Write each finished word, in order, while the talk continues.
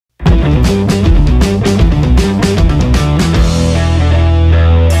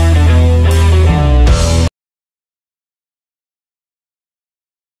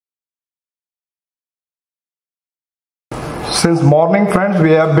Since morning, friends,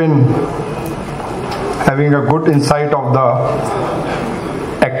 we have been having a good insight of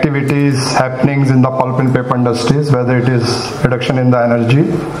the activities, happenings in the pulp and paper industries, whether it is reduction in the energy,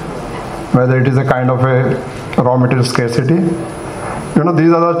 whether it is a kind of a raw material scarcity. You know,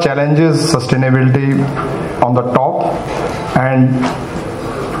 these are the challenges, sustainability on the top, and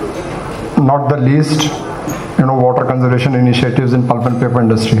not the least, you know, water conservation initiatives in pulp and paper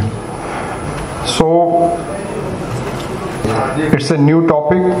industry. So it's a new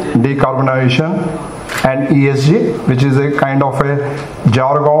topic, decarbonization and ESG, which is a kind of a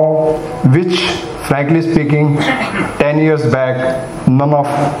jargon which, frankly speaking, 10 years back none of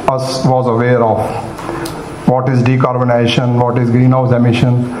us was aware of. What is decarbonization, what is greenhouse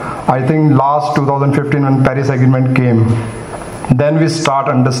emission? I think last 2015 when Paris Agreement came, then we start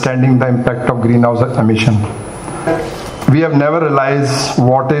understanding the impact of greenhouse emission. We have never realized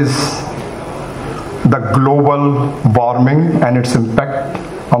what is the global warming and its impact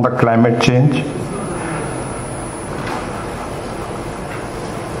on the climate change.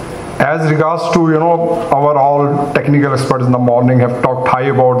 As regards to, you know, our all technical experts in the morning have talked high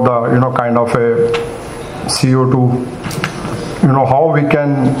about the, you know, kind of a CO2, you know, how we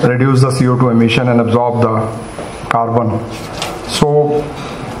can reduce the CO2 emission and absorb the carbon. So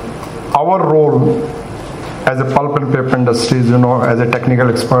our role as a pulp and paper industries, you know, as a technical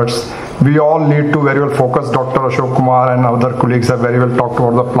experts, we all need to very well focus. Dr. Ashok Kumar and other colleagues have very well talked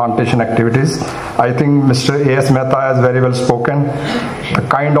about the plantation activities. I think Mr. A.S. Mehta has very well spoken. The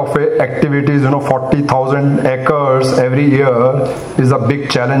kind of activities, you know, 40,000 acres every year is a big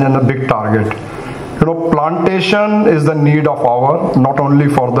challenge and a big target. You know, plantation is the need of hour, not only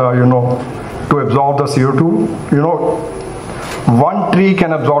for the, you know, to absorb the CO2, you know, one tree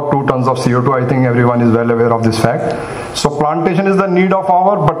can absorb 2 tons of CO2. I think everyone is well aware of this fact. So plantation is the need of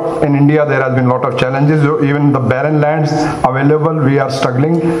hour, but in India there has been a lot of challenges. Even the barren lands available, we are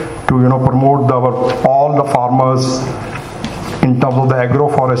struggling to, you know, promote all the farmers in terms of the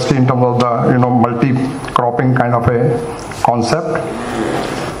agroforestry, in terms of the, you know, multi-cropping kind of a concept.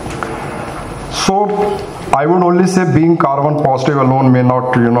 So I would only say being carbon positive alone may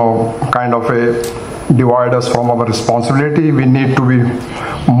not, you know, kind of a divide us from our responsibility. We need to be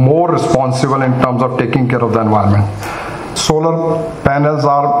more responsible in terms of taking care of the environment. Solar panels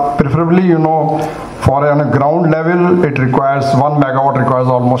are preferably, you know, for on a ground level, it requires 1 megawatt requires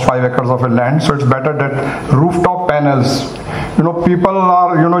almost 5 acres of a land. So it's better that rooftop panels, you know, people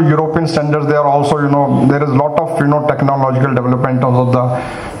are, you know, European standards, they are also, you know, there is a lot of, you know, technological development in terms of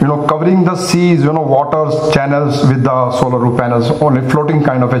the, you know, covering the seas, you know, water channels with the solar roof panels, only floating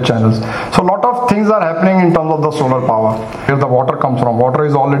kind of a channels. So a lot of things are happening in terms of the solar power. Where the water comes from, water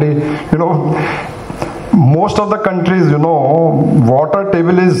is already, you know, most of the countries, you know, water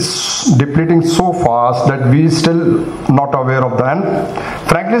table is depleting so fast that we still not aware of that. And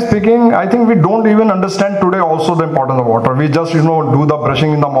frankly speaking, I think we don't even understand today also the importance of water. We just, you know, do the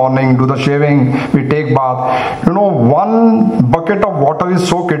brushing in the morning, do the shaving, we take bath. You know, 1 bucket of water is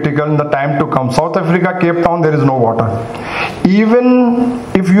so critical in the time to come. South Africa, Cape Town, there is no water. Even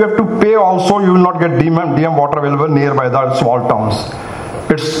if you have to pay also, you will not get DM water available nearby the small towns.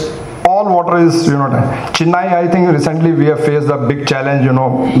 It's all water is, you know, Chennai, I think recently we have faced a big challenge, you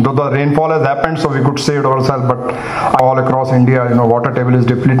know, though the rainfall has happened, so we could save it ourselves, but all across India, you know, water table is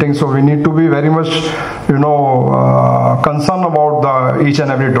depleting, so we need to be very much, you know, concerned about the each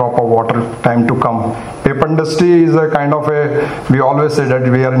and every drop of water time to come. Paper industry is a kind of a, we always say that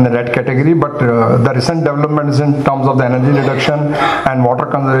we are in the red category, but the recent developments in terms of the energy reduction and water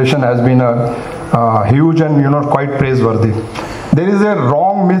conservation has been a huge and, you know, quite praiseworthy. There is a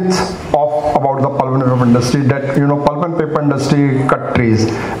wrong myth about the pulp and paper industry that, you know, pulp and paper industry cut trees.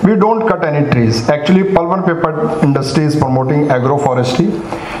 We don't cut any trees. Actually, pulp and paper industry is promoting agroforestry.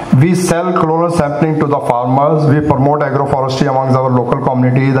 We sell clonal sampling to the farmers. We promote agroforestry amongst our local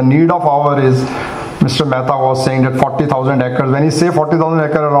community. The need of our is, Mr. Mehta was saying that 40,000 acres. When he say 40,000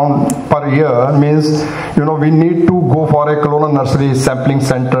 acres around per year means, you know, we need to go for a clonal nursery sampling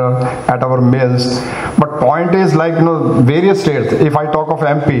center at our mills. But point is, like, you know, various states, if I talk of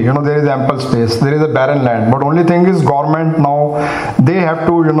MP, you know, there is ample space, there is a barren land. But only thing is government now, they have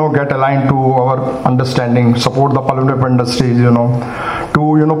to, you know, get aligned to our understanding, support the pulp and paper industries, you know,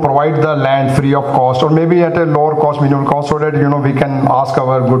 to, you know, provide the land free of cost or maybe at a lower cost, minimal cost, so that, you know, we can ask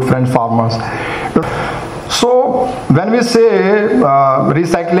our good friends farmers. So when we say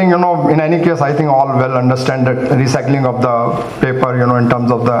recycling, in any case, I think all well understand that recycling of the paper, in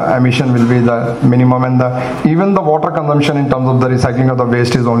terms of the emission will be the minimum, and even the water consumption in terms of the recycling of the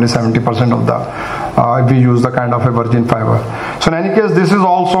waste is only 70% of the, if we use the kind of a virgin fiber. So in any case, this is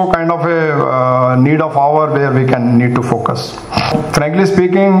also kind of a need of hour where we need to focus. Frankly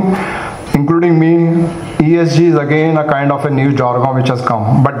speaking, including me, ESG is again a kind of a new jargon which has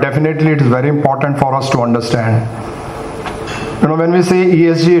come, but definitely it is very important for us to understand. When we say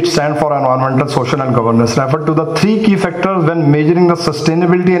ESG, it stands for environmental, social and governance, refer to the three key factors when measuring the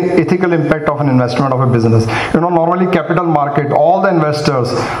sustainability and ethical impact of an investment of a business. Normally capital market, all the investors,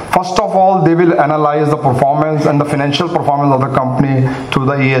 first of all, they will analyze the performance and the financial performance of the company through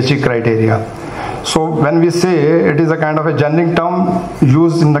the ESG criteria. So when we say, it is a kind of a generic term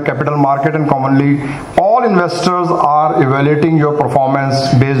used in the capital market, and commonly all investors are evaluating your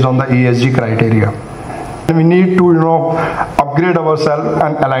performance based on the ESG criteria. And we need to upgrade ourselves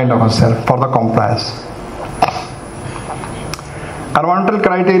and align ourselves for the compliance. Environmental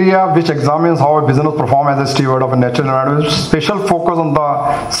criteria, which examines how a business performs as a steward of a natural environment. Special focus on the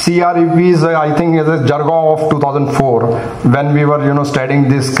CREPs, I think is a jargon of 2004. When we were studying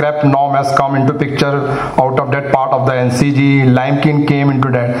this, scrap norm has come into picture. Out of that part of the NCG, Limekeen came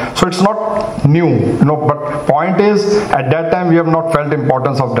into that. So it's not new, but point is, at that time we have not felt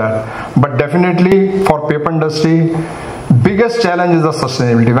importance of that. But definitely for paper industry, biggest challenge is the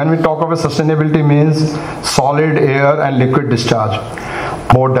sustainability. When we talk about sustainability, means solid, air and liquid discharge,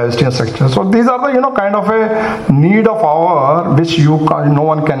 both diversity and structure. So these are the kind of a need of hour which no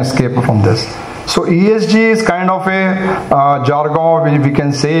one can escape from this. So ESG is kind of a jargon we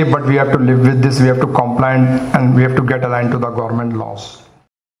can say, but we have to live with this, we have to comply, and we have to get aligned to the government laws.